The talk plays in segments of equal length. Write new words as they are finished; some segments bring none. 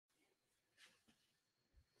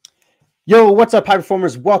Yo, what's up, high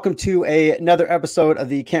performers? Welcome to another episode of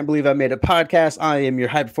the Can't Believe I Made It podcast. I am your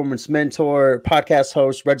high performance mentor, podcast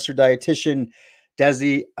host, registered dietitian,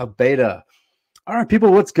 Desi Abeda. All right,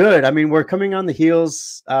 people, what's good? I mean, we're coming on the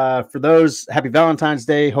heels. For those, happy Valentine's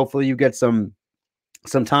Day. Hopefully you get some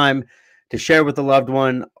time to share with a loved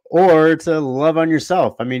one or to love on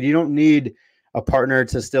yourself. I mean, you don't need a partner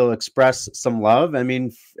to still express some love. I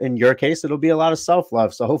mean, in your case, it'll be a lot of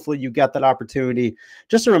self-love. So hopefully you got that opportunity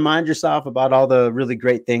just to remind yourself about all the really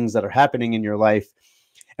great things that are happening in your life.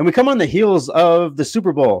 And we come on the heels of the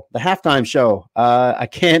Super Bowl, the halftime show. I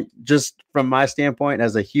can't, just from my standpoint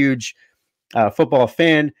as a huge football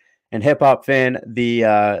fan and hip hop fan,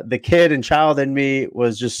 the kid and child in me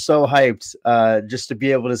was just so hyped just to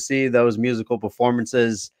be able to see those musical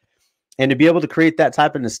performances and to be able to create that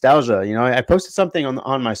type of nostalgia. You know, I posted something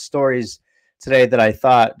on my stories today that I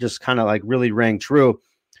thought just kind of like really rang true.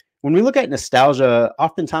 When we look at nostalgia,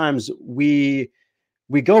 oftentimes we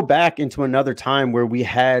go back into another time where we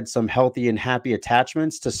had some healthy and happy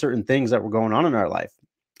attachments to certain things that were going on in our life.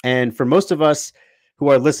 And for most of us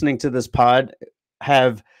who are listening to this pod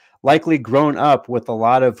have likely grown up with a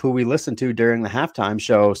lot of who we listened to during the halftime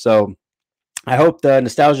show. So I hope the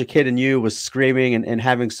nostalgia kid in you was screaming and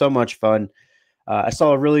having so much fun. I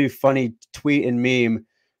saw a really funny tweet and meme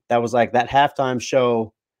that was like, that halftime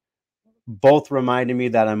show both reminded me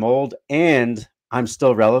that I'm old and I'm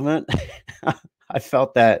still relevant. I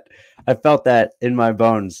felt that in my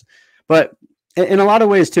bones. But in a lot of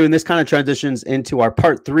ways too, and this kind of transitions into our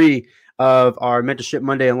part 3 of our Mentorship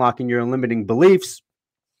Monday, Unlocking Your Unlimiting Beliefs.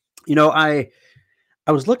 You know, I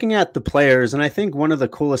was looking at the players, and I think one of the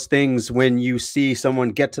coolest things when you see someone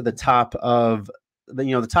get to the top of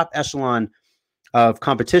the top echelon of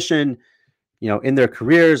competition, you know, in their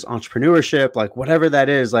careers, entrepreneurship, like whatever that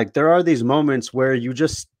is, like there are these moments where you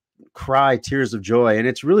just cry tears of joy. And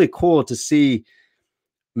it's really cool to see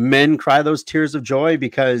men cry those tears of joy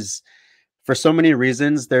because for so many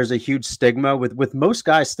reasons, there's a huge stigma with most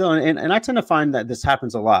guys still. And I tend to find that this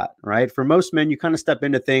happens a lot, right? For most men, you kind of step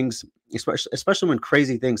into things, especially when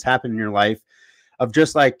crazy things happen in your life, of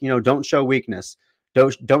just like, you know, don't show weakness,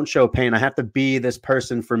 don't show pain. I have to be this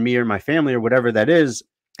person for me or my family or whatever that is.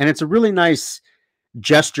 And it's a really nice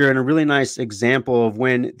gesture and a really nice example of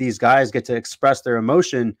when these guys get to express their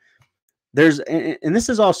emotion. And this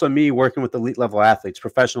is also me working with elite level athletes,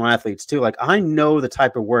 professional athletes too. Like I know the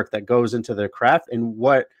type of work that goes into their craft and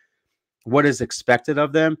what is expected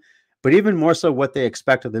of them, but even more so what they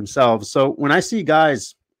expect of themselves. So when I see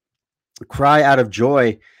guys cry out of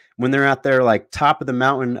joy when they're out there like top of the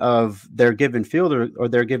mountain of their given field or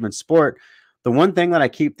their given sport, the one thing that I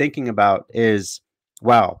keep thinking about is,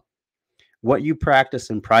 wow, what you practice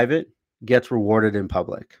in private gets rewarded in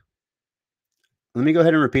public. Let me go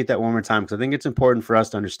ahead and repeat that one more time because I think it's important for us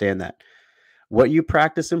to understand that. What you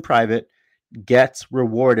practice in private gets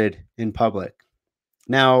rewarded in public.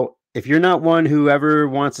 Now, if you're not one who ever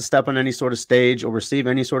wants to step on any sort of stage or receive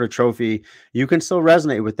any sort of trophy, you can still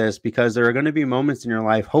resonate with this because there are going to be moments in your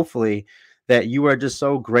life, hopefully, that you are just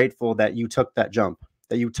so grateful that you took that jump,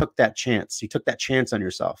 that you took that chance. You took that chance on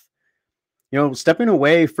yourself. You know, stepping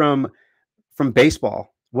away from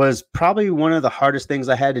baseball was probably one of the hardest things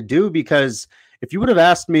I had to do because if you would have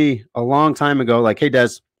asked me a long time ago, like, hey, Des,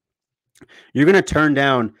 you're going to turn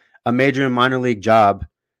down a major and minor league job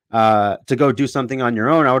to go do something on your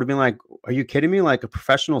own, I would have been like, are you kidding me? Like a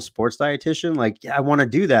professional sports dietitian? Like, yeah, I want to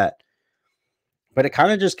do that. But it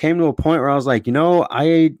kind of just came to a point where I was like, you know,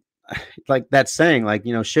 I like that saying, like,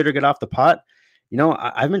 you know, shit or get off the pot. You know,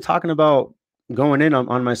 I've been talking about going in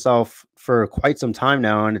on myself for quite some time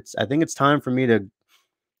now. And I think it's time for me to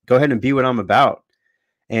go ahead and be what I'm about.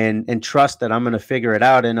 And trust that I'm going to figure it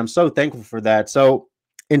out. And I'm so thankful for that. So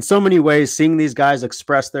in so many ways, seeing these guys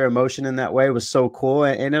express their emotion in that way was so cool.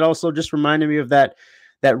 And it also just reminded me of that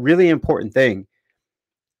really important thing.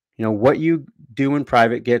 You know, what you do in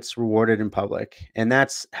private gets rewarded in public. And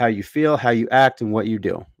that's how you feel, how you act, and what you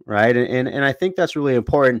do. Right. And I think that's really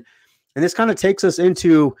important. And this kind of takes us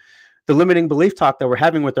into the limiting belief talk that we're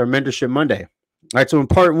having with our Mentorship Monday. All right, so in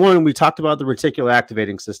part 1, we talked about the reticular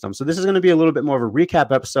activating system. So this is going to be a little bit more of a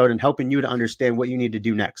recap episode and helping you to understand what you need to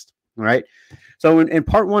do next. All right. So in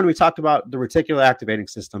part 1, we talked about the reticular activating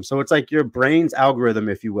system. So it's like your brain's algorithm,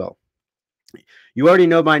 if you will. You already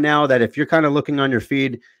know by now that if you're kind of looking on your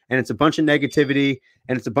feed and it's a bunch of negativity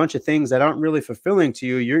and it's a bunch of things that aren't really fulfilling to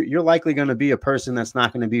you, you're likely going to be a person that's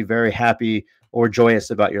not going to be very happy or joyous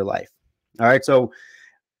about your life. All right. So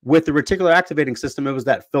with the reticular activating system, it was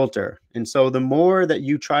that filter. And so the more that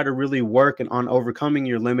you try to really work on overcoming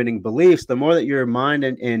your limiting beliefs, the more that your mind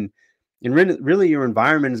and really your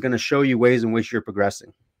environment is going to show you ways in which you're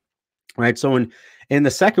progressing. right? So in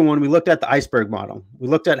the second one, we looked at the iceberg model. We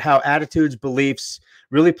looked at how attitudes, beliefs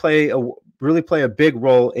really play a big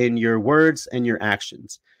role in your words and your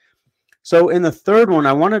actions. So in the third one,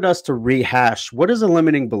 I wanted us to rehash, what is a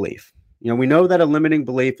limiting belief? We know that a limiting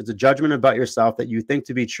belief is a judgment about yourself that you think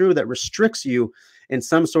to be true that restricts you in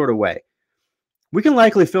some sort of way. We can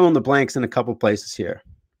likely fill in the blanks in a couple places here,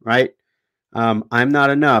 right? I'm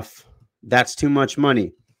not enough. That's too much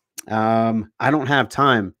money. I don't have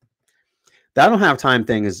time. The I don't have time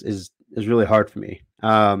thing is really hard for me,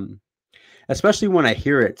 especially when I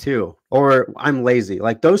hear it too, or I'm lazy.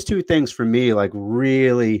 Like those two things for me, like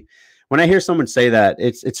really, when I hear someone say that,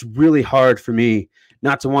 it's really hard for me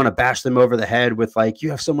not to want to bash them over the head with like, you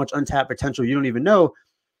have so much untapped potential you don't even know.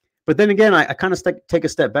 But then again, I kind of take a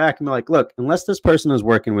step back and be like, look, unless this person is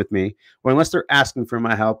working with me or unless they're asking for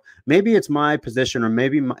my help, maybe it's my position or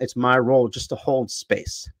maybe it's my role just to hold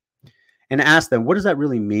space and ask them, what does that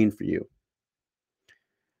really mean for you?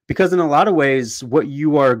 Because in a lot of ways, what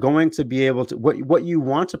you are going to be able to, what you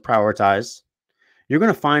want to prioritize, you're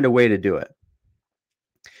going to find a way to do it.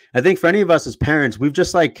 I think for any of us as parents, we've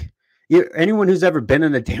just like, anyone who's ever been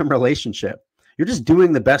in a damn relationship, you're just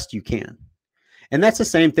doing the best you can. And that's the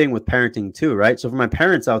same thing with parenting too, right? So for my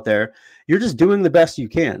parents out there, you're just doing the best you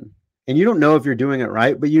can. And you don't know if you're doing it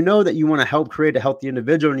right, but you know that you want to help create a healthy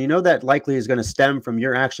individual. And you know that likely is going to stem from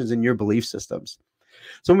your actions and your belief systems.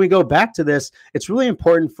 So when we go back to this, it's really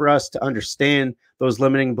important for us to understand those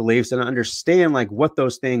limiting beliefs and understand like what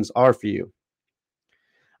those things are for you.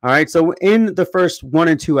 All right. So in the first 1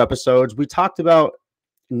 and 2 episodes, we talked about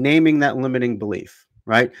naming that limiting belief,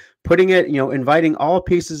 right? Putting it, inviting all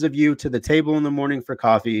pieces of you to the table in the morning for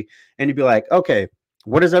coffee. And you'd be like, okay,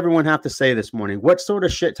 what does everyone have to say this morning? What sort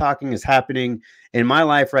of shit talking is happening in my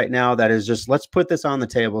life right now that is just, let's put this on the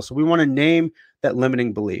table. So we want to name that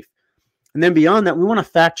limiting belief. And then beyond that, we want to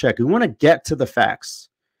fact check. We want to get to the facts.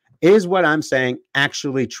 Is what I'm saying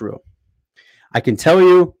actually true? I can tell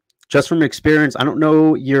you just from experience, I don't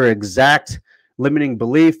know your exact limiting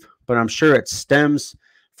belief, but I'm sure it stems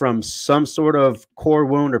from some sort of core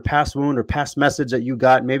wound or past message that you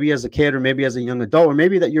got maybe as a kid or maybe as a young adult, or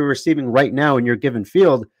maybe that you're receiving right now in your given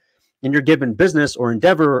field, in your given business or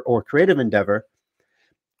endeavor or creative endeavor.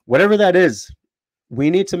 Whatever that is, we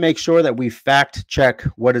need to make sure that we fact check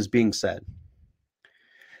what is being said.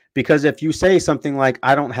 Because if you say something like,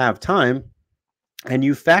 I don't have time, and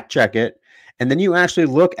you fact check it, and then you actually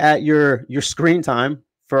look at your screen time,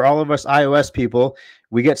 for all of us iOS people,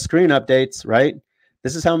 we get screen updates, right?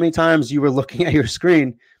 This is how many times you were looking at your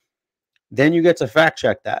screen. Then you get to fact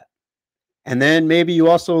check that. And then maybe you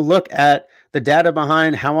also look at the data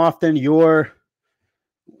behind how often you're,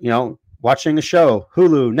 watching a show,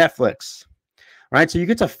 Hulu, Netflix, right? So you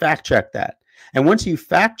get to fact check that. And once you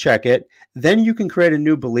fact check it, then you can create a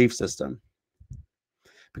new belief system.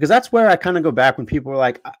 Because that's where I kind of go back when people are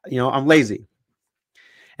like, I'm lazy.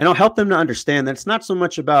 And I'll help them to understand that it's not so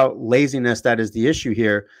much about laziness that is the issue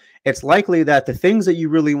here. It's likely that the things that you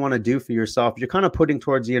really want to do for yourself, you're kind of putting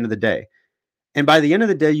towards the end of the day. And by the end of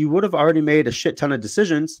the day, you would have already made a shit ton of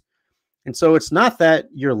decisions. And so it's not that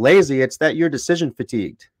you're lazy, it's that you're decision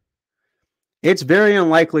fatigued. It's very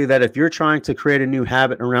unlikely that if you're trying to create a new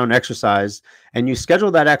habit around exercise and you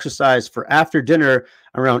schedule that exercise for after dinner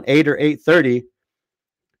around 8 or 8:30,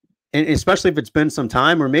 and especially if it's been some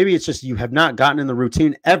time, or maybe it's just you have not gotten in the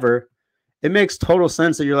routine ever, it makes total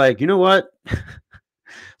sense that you're like, you know what?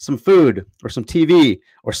 Some food or some TV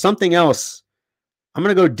or something else. I'm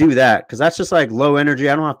going to go do that because that's just like low energy.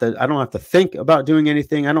 I don't have to think about doing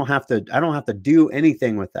anything. I don't have to do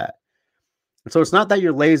anything with that. And so it's not that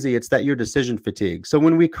you're lazy, it's that you're decision fatigue. So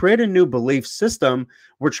when we create a new belief system,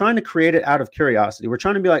 we're trying to create it out of curiosity. We're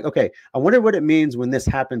trying to be like, okay, I wonder what it means when this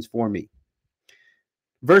happens for me.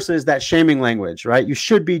 Versus that shaming language, right? You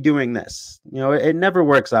should be doing this. It never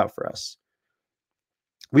works out for us.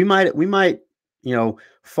 We might,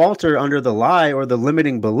 falter under the lie or the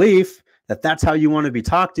limiting belief that that's how you want to be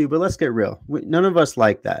talked to, but let's get real. None of us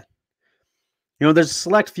like that. There's a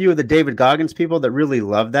select few of the David Goggins people that really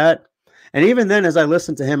love that. And even then, as I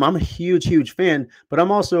listen to him, I'm a huge fan, but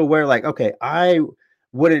I'm also aware like, okay, I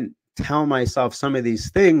wouldn't tell myself some of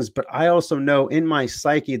these things, but I also know in my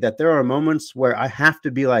psyche that there are moments where I have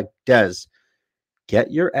to be like, Des,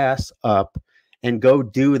 get your ass up and go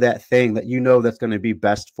do that thing that that's going to be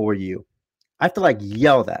best for you. I have to like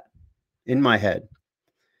yell that in my head.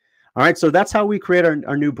 All right. So that's how we create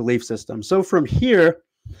our new belief system. So from here,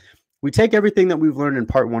 we take everything that we've learned in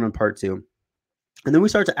part 1 and part 2, and then we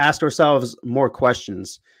start to ask ourselves more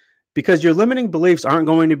questions. because your limiting beliefs aren't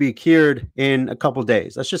going to be cured in a couple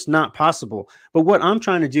days. That's just not possible. But what I'm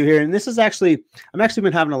trying to do here, and this is actually, I'm actually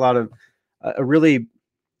been having a lot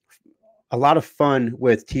of fun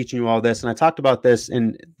with teaching you all this. And I talked about this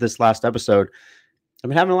in this last episode. I've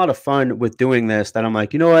been having a lot of fun with doing this, that I'm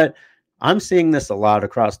like, you know what? I'm seeing this a lot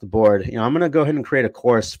across the board. You know, I'm going to go ahead and create a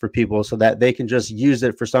course for people so that they can just use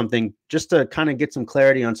it for something, just to kind of get some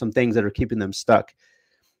clarity on some things that are keeping them stuck.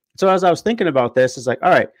 So as I was thinking about this, it's like,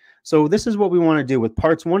 all right, so this is what we want to do. With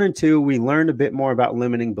parts 1 and 2, we learned a bit more about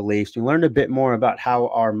limiting beliefs. We learned a bit more about how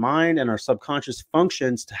our mind and our subconscious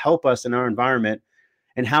functions to help us in our environment,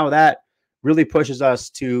 and how that really pushes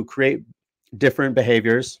us to create different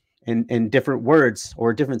behaviors and different words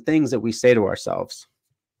or different things that we say to ourselves.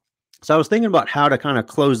 So I was thinking about how to kind of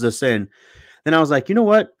close this in. Then I was like, you know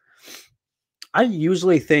what? I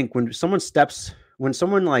usually think when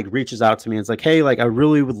someone like reaches out to me, it's like, hey, like, I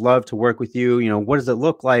really would love to work with you. You know, what does it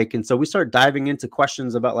look like? And so we start diving into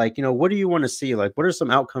questions about, like, you know, what do you want to see? Like, what are some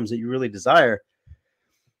outcomes that you really desire?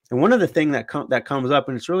 And one of the things that comes up,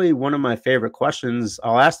 and it's really one of my favorite questions,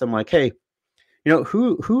 I'll ask them, like, hey, you know,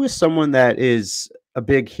 who is someone that is a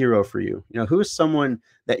big hero for you? You know, who is someone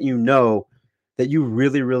that that you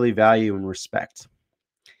really, really value and respect?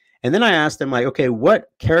 And then I asked them, like, okay, what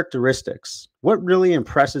characteristics, what really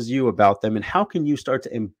impresses you about them, and how can you start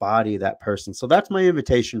to embody that person? So that's my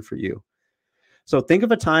invitation for you. So think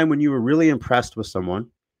of a time when you were really impressed with someone.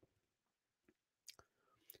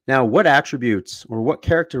 Now, what attributes or what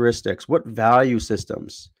characteristics, what value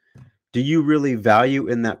systems do you really value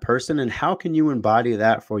in that person, and how can you embody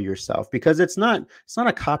that for yourself? Because it's not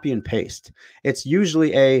a copy and paste. It's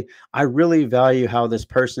usually I really value how this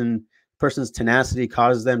person's tenacity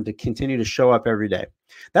causes them to continue to show up every day.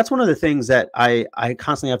 That's one of the things that I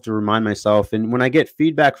constantly have to remind myself. And when I get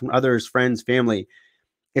feedback from others, friends, family,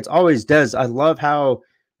 it's always, Des, I love how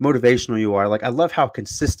motivational you are. Like, I love how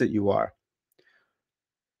consistent you are.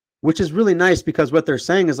 Which is really nice, because what they're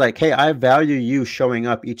saying is like, hey, I value you showing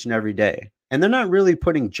up each and every day. And they're not really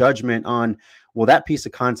putting judgment on, well, that piece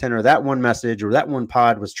of content or that one message or that one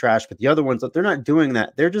pod was trash, but the other ones, they're not doing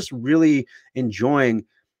that. They're just really enjoying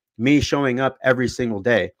me showing up every single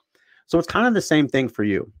day. So it's kind of the same thing for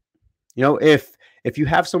you. You know, if you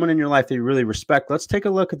have someone in your life that you really respect, let's take a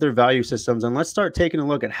look at their value systems, and let's start taking a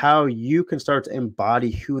look at how you can start to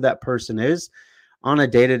embody who that person is on a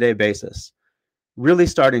day-to-day basis. Really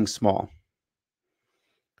starting small.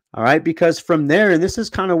 All right. Because from there, and this is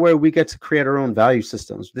kind of where we get to create our own value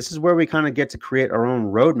systems. This is where we kind of get to create our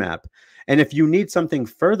own roadmap. And if you need something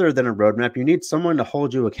further than a roadmap, you need someone to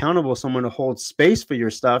hold you accountable, someone to hold space for your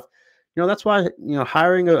stuff. You know, that's why, you know,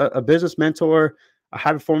 hiring a business mentor, a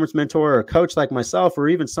high performance mentor, or a coach like myself, or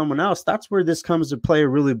even someone else, that's where this comes to play a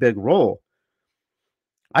really big role.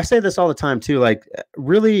 I say this all the time too, like,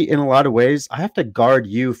 really, in a lot of ways, I have to guard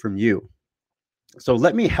you from you. So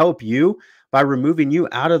let me help you by removing you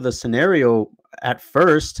out of the scenario at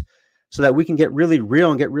first, so that we can get really real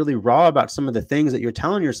and get really raw about some of the things that you're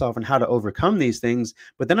telling yourself and how to overcome these things.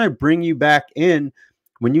 But then I bring you back in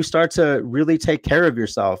when you start to really take care of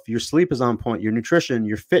yourself. Your sleep is on point, your nutrition,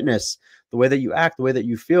 your fitness, the way that you act, the way that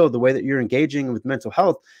you feel, the way that you're engaging with mental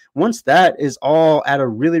health. Once that is all at a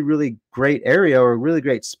really, really great area or a really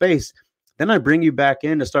great space, then I bring you back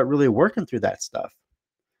in to start really working through that stuff.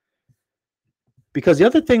 Because the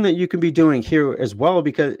other thing that you can be doing here as well,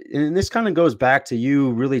 and this kind of goes back to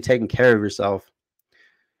you really taking care of yourself.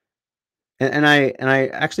 And I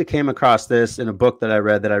actually came across this in a book that I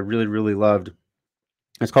read that I really, really loved.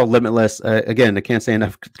 It's called Limitless. Again, I can't say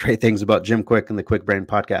enough great things about Jim Kwik and the Kwik Brain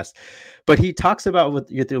podcast. But he talks about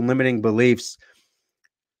with your limiting beliefs,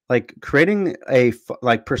 like creating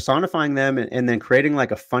personifying them and then creating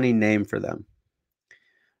like a funny name for them.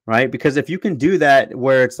 Right? Because if you can do that,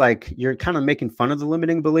 where it's like you're kind of making fun of the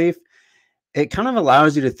limiting belief, it kind of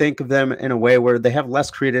allows you to think of them in a way where they have less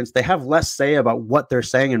credence, they have less say about what they're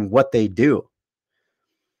saying and what they do. All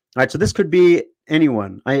right. So this could be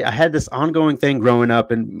anyone. I had this ongoing thing growing up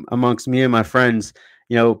and amongst me and my friends,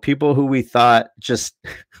 you know, people who we thought just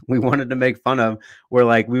we wanted to make fun of were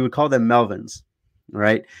like, we would call them Melvins.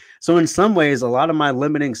 Right. So in some ways, a lot of my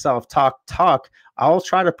limiting self-talk, I'll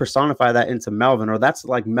try to personify that into Melvin, or that's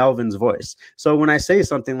like Melvin's voice. So when I say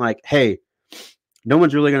something like, hey, no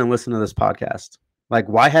one's really going to listen to this podcast. Like,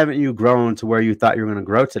 why haven't you grown to where you thought you were going to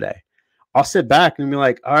grow today? I'll sit back and be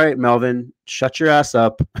like, all right, Melvin, shut your ass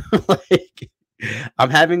up. Like, I'm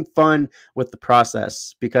having fun with the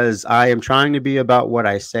process because I am trying to be about what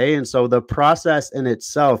I say. And so the process in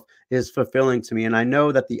itself is fulfilling to me. And I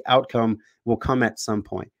know that the outcome will come at some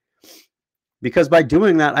point. Because by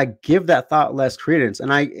doing that, I give that thought less credence.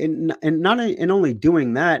 And not only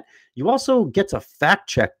doing that, you also get to fact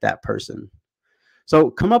check that person. So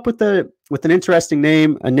come up with an interesting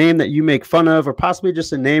name, a name that you make fun of, or possibly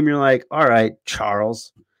just a name you're like, all right,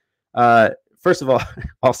 Charles. First of all,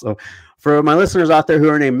 also for my listeners out there who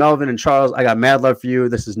are named Melvin and Charles, I got mad love for you.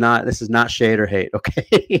 This is not shade or hate,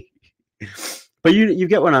 okay? But you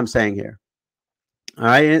get what I'm saying here. All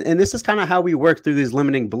right. And this is kind of how we work through these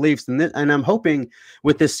limiting beliefs. And I'm hoping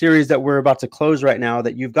with this series that we're about to close right now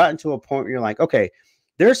that you've gotten to a point where you're like, okay,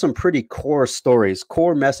 there's some pretty core stories,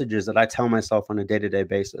 core messages that I tell myself on a day-to-day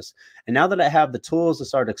basis. And now that I have the tools to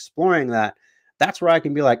start exploring that, that's where I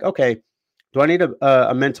can be like, okay, do I need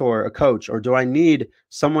a mentor, a coach, or do I need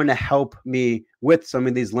someone to help me with some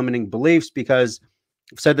of these limiting beliefs? Because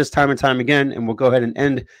I've said this time and time again, and we'll go ahead and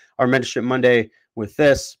end our Mentorship Monday with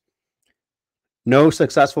this. No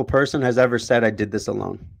successful person has ever said, I did this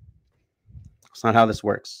alone. It's not how this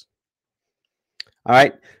works. All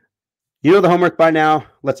right. You know the homework by now.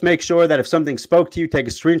 Let's make sure that if something spoke to you, take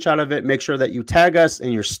a screenshot of it. Make sure that you tag us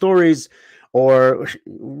in your stories or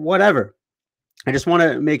whatever. I just want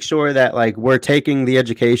to make sure that like we're taking the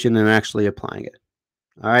education and actually applying it.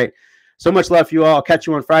 All right. So much love for you all. I'll catch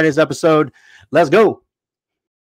you on Friday's episode. Let's go.